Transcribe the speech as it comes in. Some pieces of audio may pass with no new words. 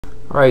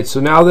Alright, so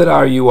now that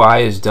our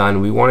UI is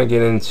done, we want to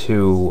get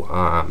into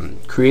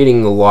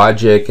creating the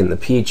logic and the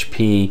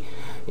PHP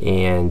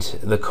and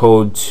the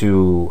code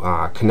to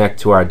connect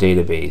to our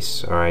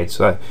database. Alright,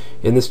 so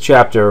in this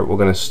chapter we're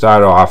going to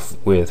start off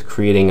with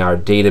creating our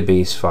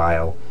database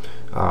file,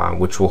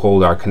 which will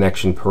hold our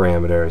connection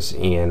parameters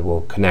and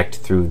will connect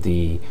through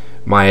the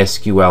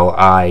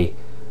MySQLi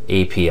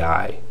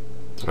API.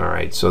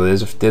 Alright, so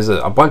there's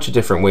a bunch of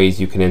different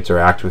ways you can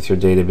interact with your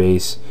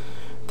database.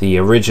 The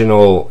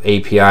original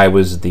API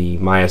was the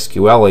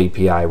MySQL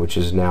API, which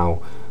is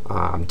now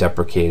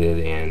deprecated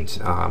and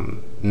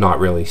not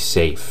really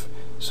safe.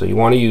 So you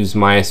want to use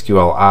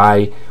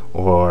MySQLi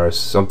or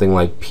something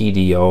like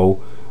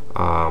PDO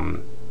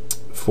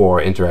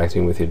for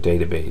interacting with your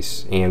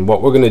database. And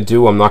what we're going to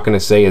do, I'm not going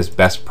to say is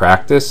best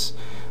practice,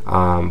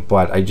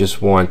 but I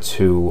just want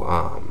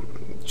to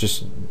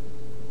just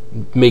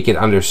make it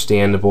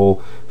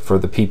understandable for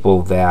the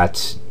people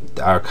that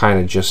are kind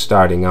of just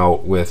starting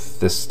out with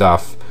this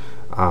stuff.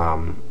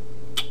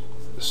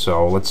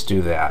 So let's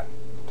do that.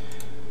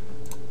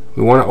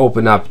 We want to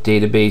open up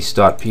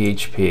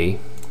database.php.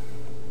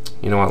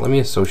 You know what, let me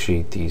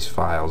associate these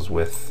files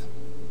with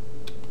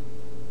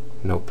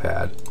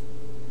Notepad.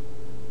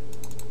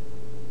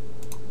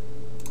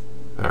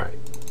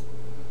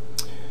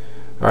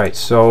 Alright,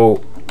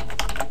 so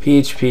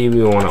PHP,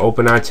 we want to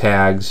open our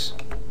tags.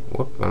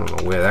 Whoop, I don't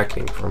know where that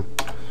came from.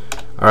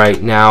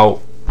 Alright,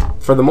 now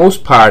for the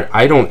most part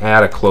I don't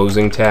add a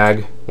closing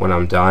tag when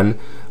I'm done.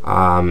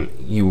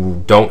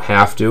 You don't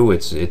have to.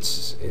 It's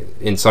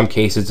in some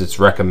cases it's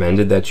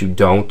recommended that you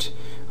don't,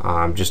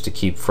 just to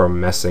keep from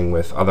messing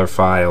with other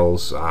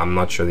files. I'm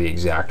not sure the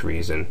exact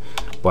reason,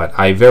 but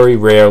I very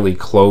rarely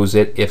close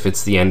it if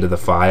it's the end of the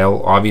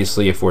file.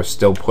 Obviously if we're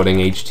still putting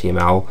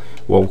HTML,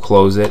 we'll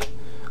close it,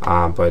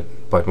 but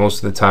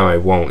most of the time I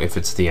won't if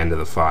it's the end of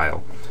the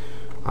file.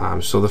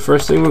 So the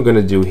first thing we're going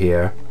to do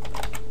here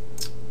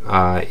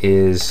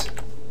is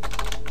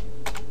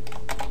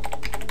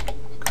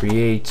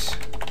create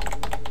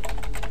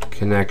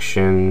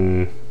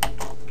connection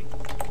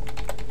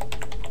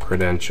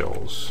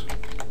credentials.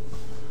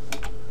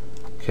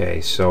 Okay,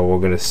 so we're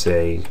going to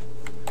say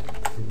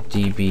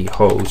db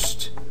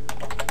host.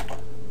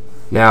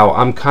 Now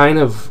I'm kind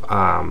of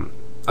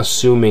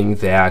assuming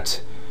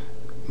that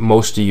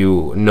most of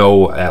you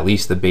know at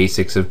least the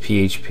basics of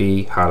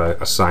PHP, how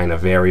to assign a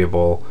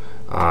variable,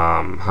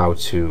 how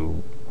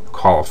to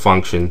call a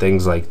function,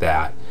 things like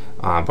that,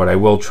 but I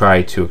will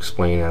try to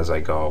explain as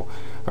I go.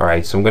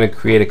 Alright, so I'm going to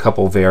create a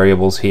couple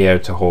variables here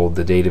to hold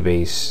the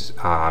database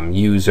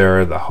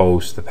user, the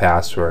host, the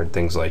password,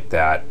 things like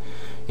that.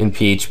 In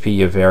PHP,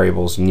 your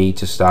variables need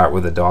to start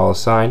with a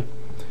 $sign.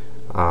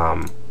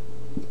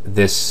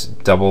 This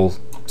double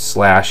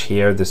slash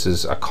here, this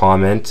is a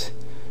comment.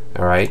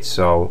 Alright,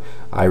 so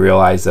I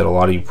realize that a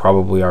lot of you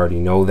probably already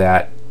know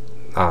that,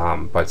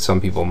 but some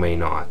people may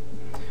not.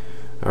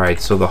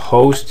 Alright, so the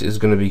host is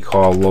going to be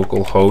called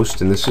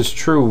localhost, and this is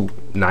true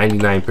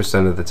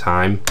 99% of the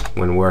time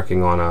when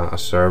working on a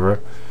server,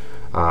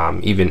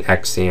 even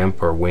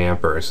XAMPP or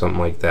WAMP or something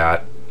like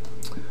that.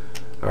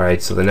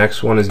 Alright, so the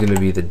next one is going to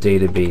be the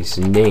database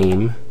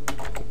name.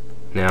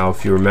 Now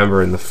if you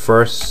remember in the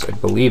first, I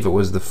believe it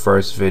was the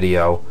first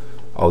video,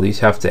 these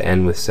have to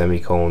end with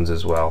semicolons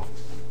as well.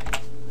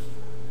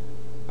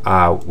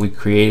 I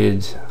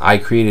created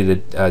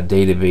a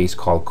database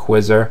called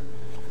Quizzer,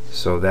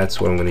 so that's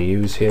what I'm going to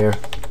use here.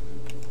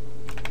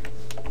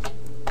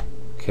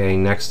 Okay,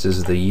 next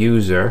is the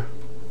user,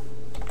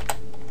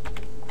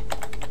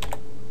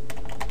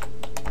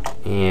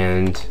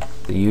 and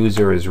the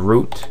user is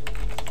root,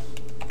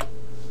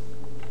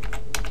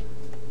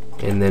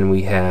 and then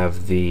we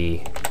have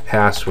the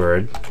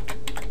password,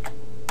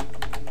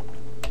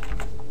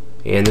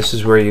 and this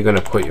is where you're going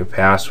to put your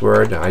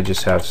password. I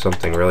just have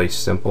something really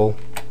simple.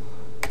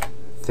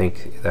 I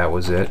think that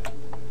was it.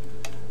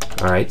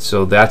 Alright,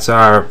 so that's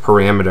our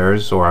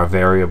parameters or our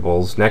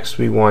variables. Next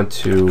we want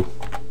to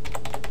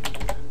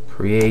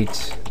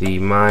create the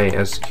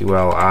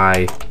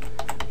MySQLi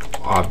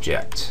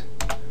object.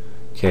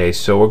 Okay,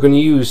 so we're going to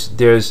use,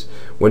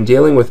 when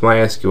dealing with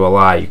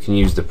MySQLi, you can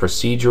use the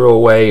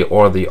procedural way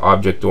or the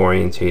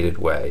object-oriented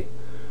way.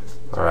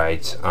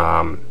 Alright,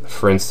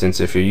 for instance,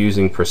 if you're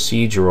using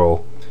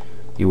procedural,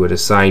 you would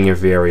assign your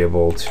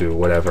variable to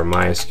whatever,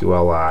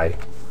 MySQLi,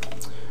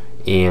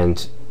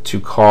 and to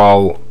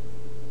call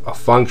a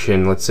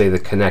function, let's say the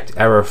connect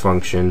error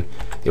function,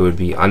 it would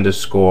be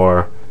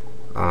underscore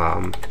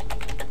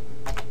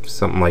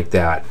something like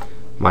that,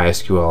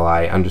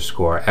 MySQLi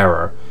underscore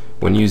error.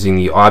 When using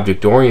the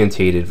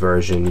object-oriented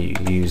version, you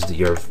use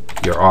your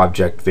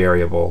object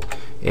variable,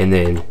 and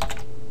then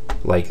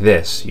like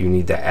this, you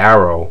need the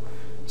arrow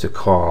to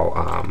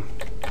call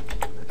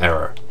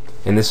error.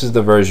 And this is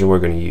the version we're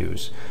going to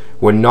use.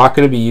 We're not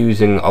going to be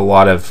using a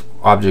lot of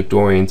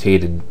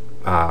object-oriented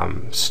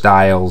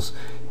styles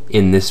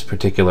in this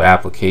particular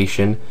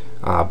application,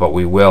 but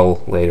we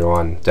will later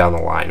on down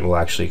the line. We'll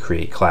actually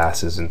create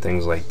classes and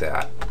things like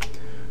that.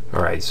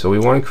 Alright, so we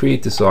want to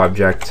create this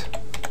object,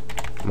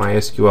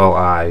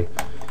 MySQLi.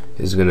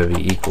 is going to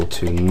be equal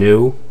to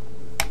new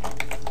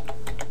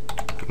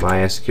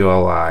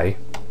MySQLi,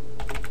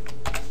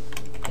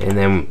 and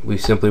then we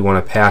simply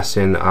want to pass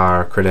in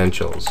our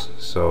credentials.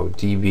 So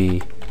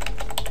db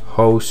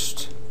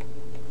host,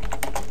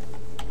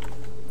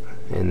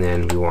 and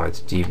then we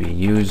want db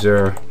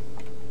user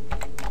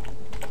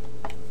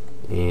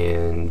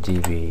and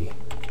db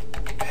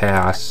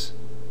pass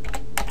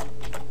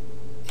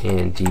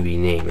and db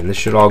name, and this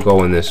should all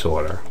go in this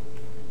order.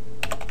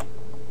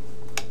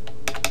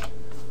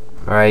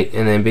 Alright,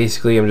 and then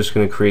basically I'm just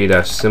going to create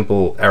a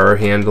simple error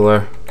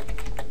handler.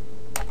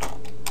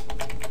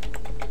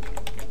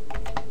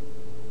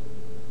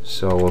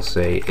 So we'll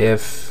say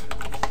if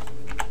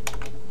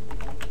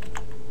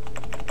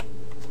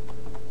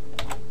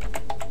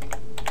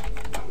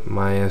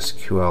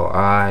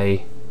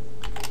MySQLi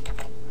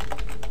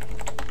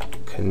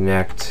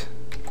connect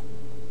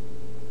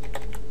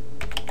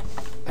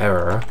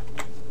error,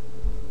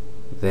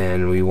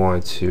 then we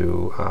want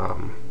to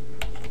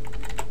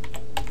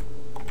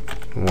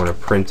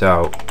print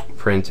out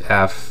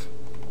printf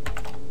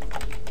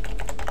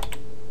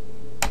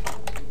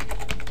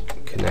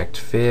connect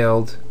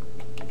failed,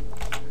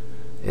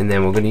 and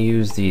then we're going to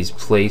use these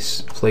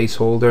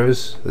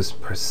placeholders, this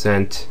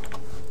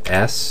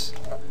 %s.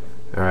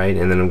 Alright,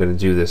 and then I'm going to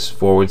do this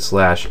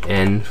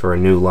 /n for a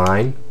new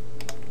line.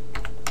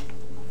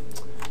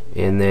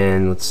 And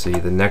then let's see,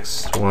 the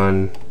next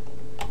one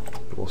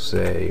we'll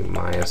say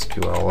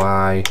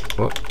MySQLi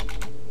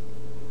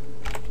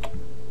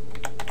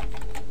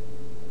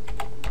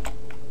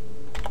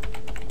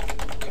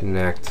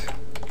connect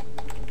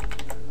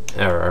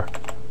error,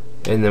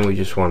 and then we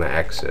just want to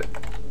exit.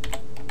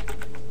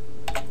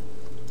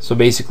 So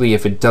basically,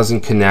 if it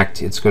doesn't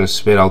connect, it's going to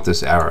spit out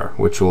this error,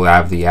 which will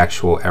have the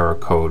actual error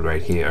code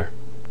right here.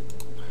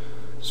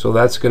 So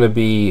that's going to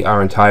be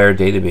our entire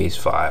database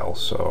file.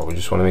 So we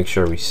just want to make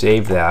sure we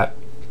save that.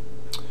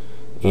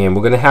 And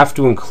we're going to have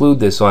to include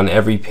this on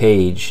every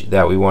page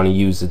that we want to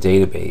use the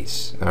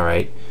database.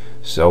 Alright,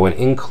 so an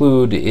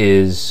include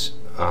is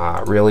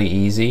really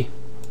easy.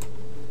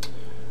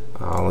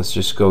 Let's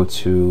just go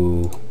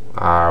to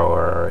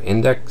our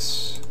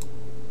index.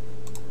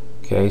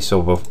 Okay,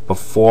 so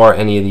before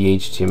any of the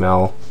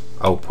HTML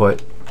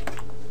output,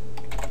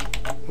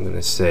 I'm going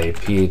to say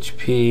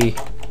PHP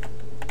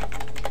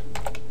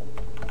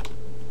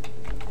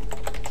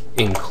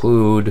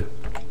include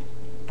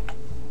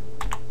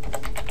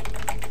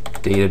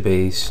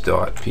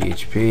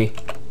database.php,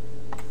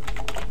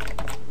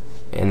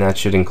 and that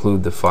should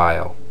include the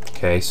file.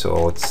 Okay,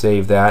 so let's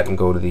save that and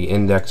go to the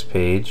index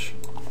page.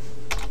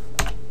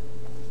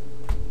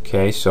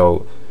 Okay,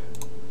 so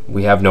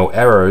we have no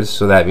errors,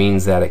 so that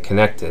means that it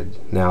connected.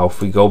 Now if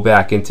we go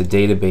back into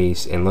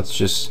database and let's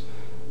just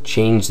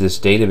change this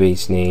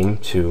database name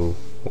to,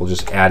 we'll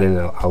just add in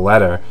a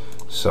letter,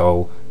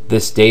 so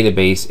this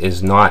database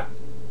is not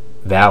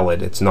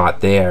valid, it's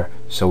not there,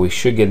 so we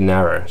should get an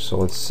error. So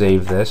let's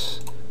save this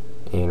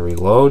and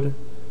reload,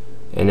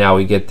 and now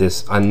we get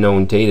this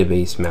unknown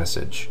database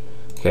message.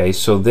 Okay,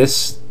 so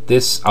this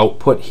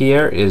output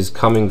here is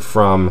coming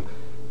from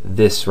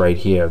this right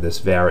here,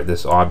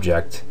 this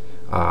object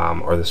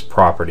or this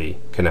property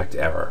connect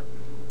error.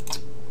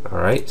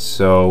 Alright,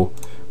 so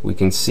we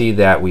can see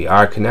that we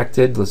are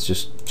connected. Let's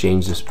just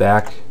change this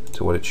back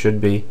to what it should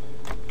be.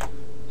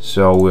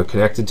 So we're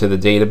connected to the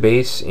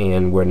database,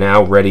 and we're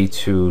now ready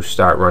to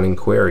start running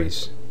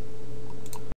queries.